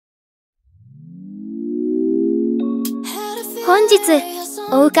本日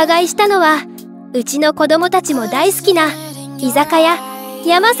お伺いしたのは、うちの子供たちも大好きな居酒屋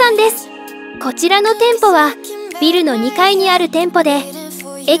yamaさんです。こちらの店舗はビルの2階にある店舗で、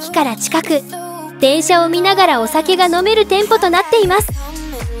駅から近く、電車を見ながらお酒が飲める店舗となっています。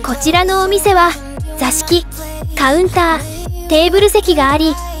こちらのお店は座敷、カウンター、テーブル席があ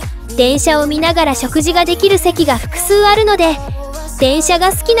り、電車を見ながら食事ができる席が複数あるので、電車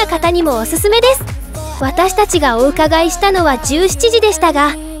が好きな方にもおすすめです。私たちがお伺いしたのは17時でした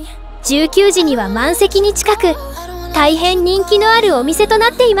が、19時には満席に近く、大変人気のあるお店とな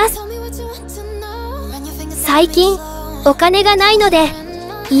っています。最近お金がないので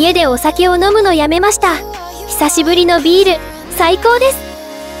家でお酒を飲むのやめました。久しぶりのビール最高です。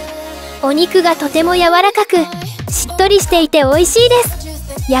お肉がとても柔らかくしっとりしていて美味しいで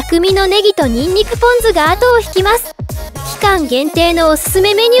す。薬味のネギとニンニクポン酢が後を引きます。期間限定のおすす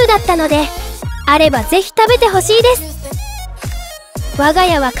めメニューだったので、あればぜひ食べてほしいです。我が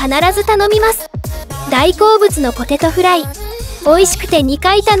家は必ず頼みます。大好物のポテトフライ、美味しくて2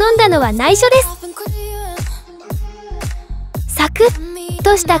回頼んだのは内緒です。サクッ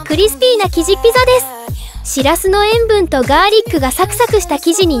としたクリスピーな生地ピザです。しらすの塩分とガーリックがサクサクした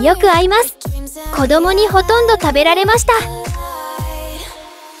生地によく合います。子供にほとんど食べられました。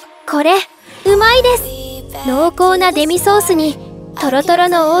これうまいです。濃厚なデミソースにトロトロ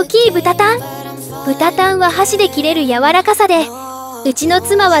の大きい豚タン。豚タンは箸で切れる柔らかさで、うちの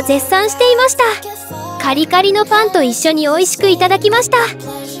妻は絶賛していました。カリカリのパンと一緒に美味しくいただきました。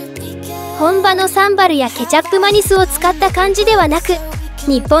本場のサンバルやケチャップマニスを使った感じではなく、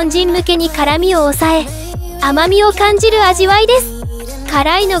日本人向けに辛みを抑え、甘みを感じる味わいです。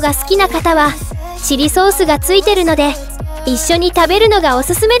辛いのが好きな方はチリソースがついてるので、一緒に食べるのがお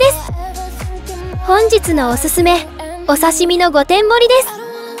すすめです。本日のおすすめ、お刺身の5点盛りです。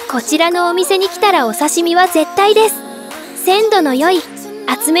こちらのお店に来たらお刺身は絶対です。鮮度の良い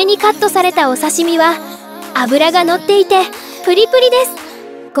厚めにカットされたお刺身は脂が乗っていてプリプリです。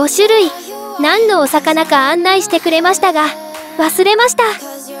5種類何のお魚か案内してくれましたが忘れました。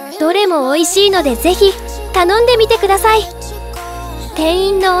どれも美味しいのでぜひ頼んでみてください。店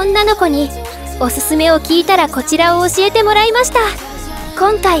員の女の子におすすめを聞いたらこちらを教えてもらいました。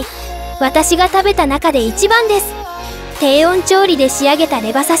今回私が食べた中で一番です。低温調理で仕上げた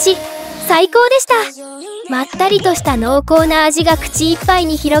レバ刺し、最高でした。まったりとした濃厚な味が口いっぱい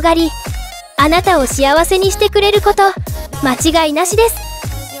に広がり、あなたを幸せにしてくれること間違いなしです。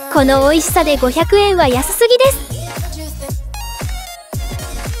この美味しさで500円は安すぎです。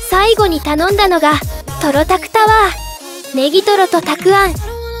最後に頼んだのがトロタクタワー。ネギトロとたくあん、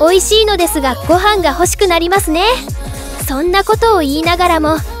美味しいのですがご飯が欲しくなりますね。そんなことを言いながら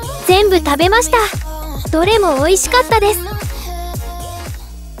も全部食べました。どれも美味しかったです。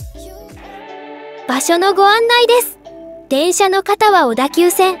場所のご案内です。電車の方は小田急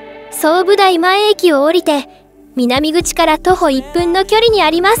線総武台前駅を降りて南口から徒歩1分の距離にあ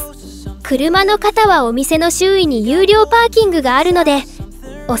ります。車の方はお店の周囲に有料パーキングがあるので、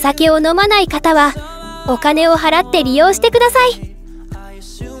お酒を飲まない方はお金を払って利用してください。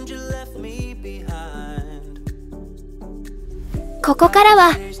ここから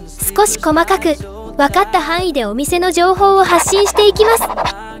は少し細かく分かった範囲でお店の情報を発信していきます。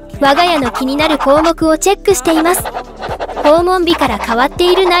我が家の気になる項目をチェックしています。訪問日から変わっ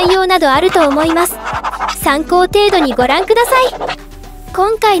ている内容などあると思います。参考程度にご覧ください。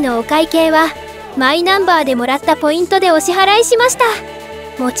今回のお会計はマイナンバーでもらったポイントでお支払いしました。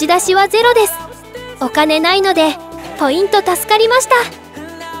持ち出しはゼロです。お金ないのでポイント助かりました。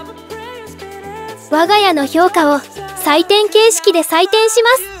我が家の評価を採点形式で採点しま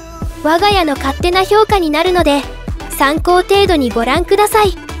す。我が家の勝手な評価になるので参考程度にご覧くださ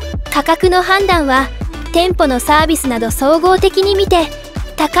い。価格の判断は店舗のサービスなど総合的に見て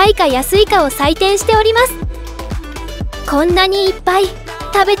高いか安いかを採点しております。こんなにいっぱい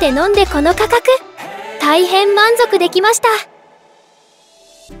食べて飲んでこの価格、大変満足できました。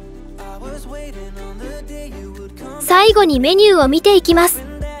最後にメニューを見ていきます。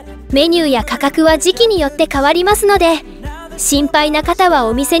メニューや価格は時期によって変わりますので、心配な方は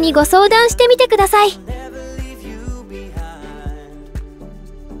お店にご相談してみてください。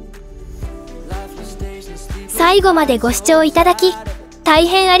最後までご視聴いただき大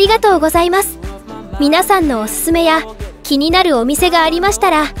変ありがとうございます。皆さんのおすすめや気になるお店がありました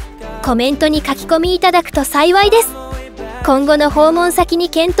らコメントに書き込みいただくと幸いです。今後の訪問先に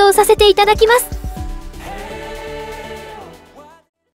検討させていただきます。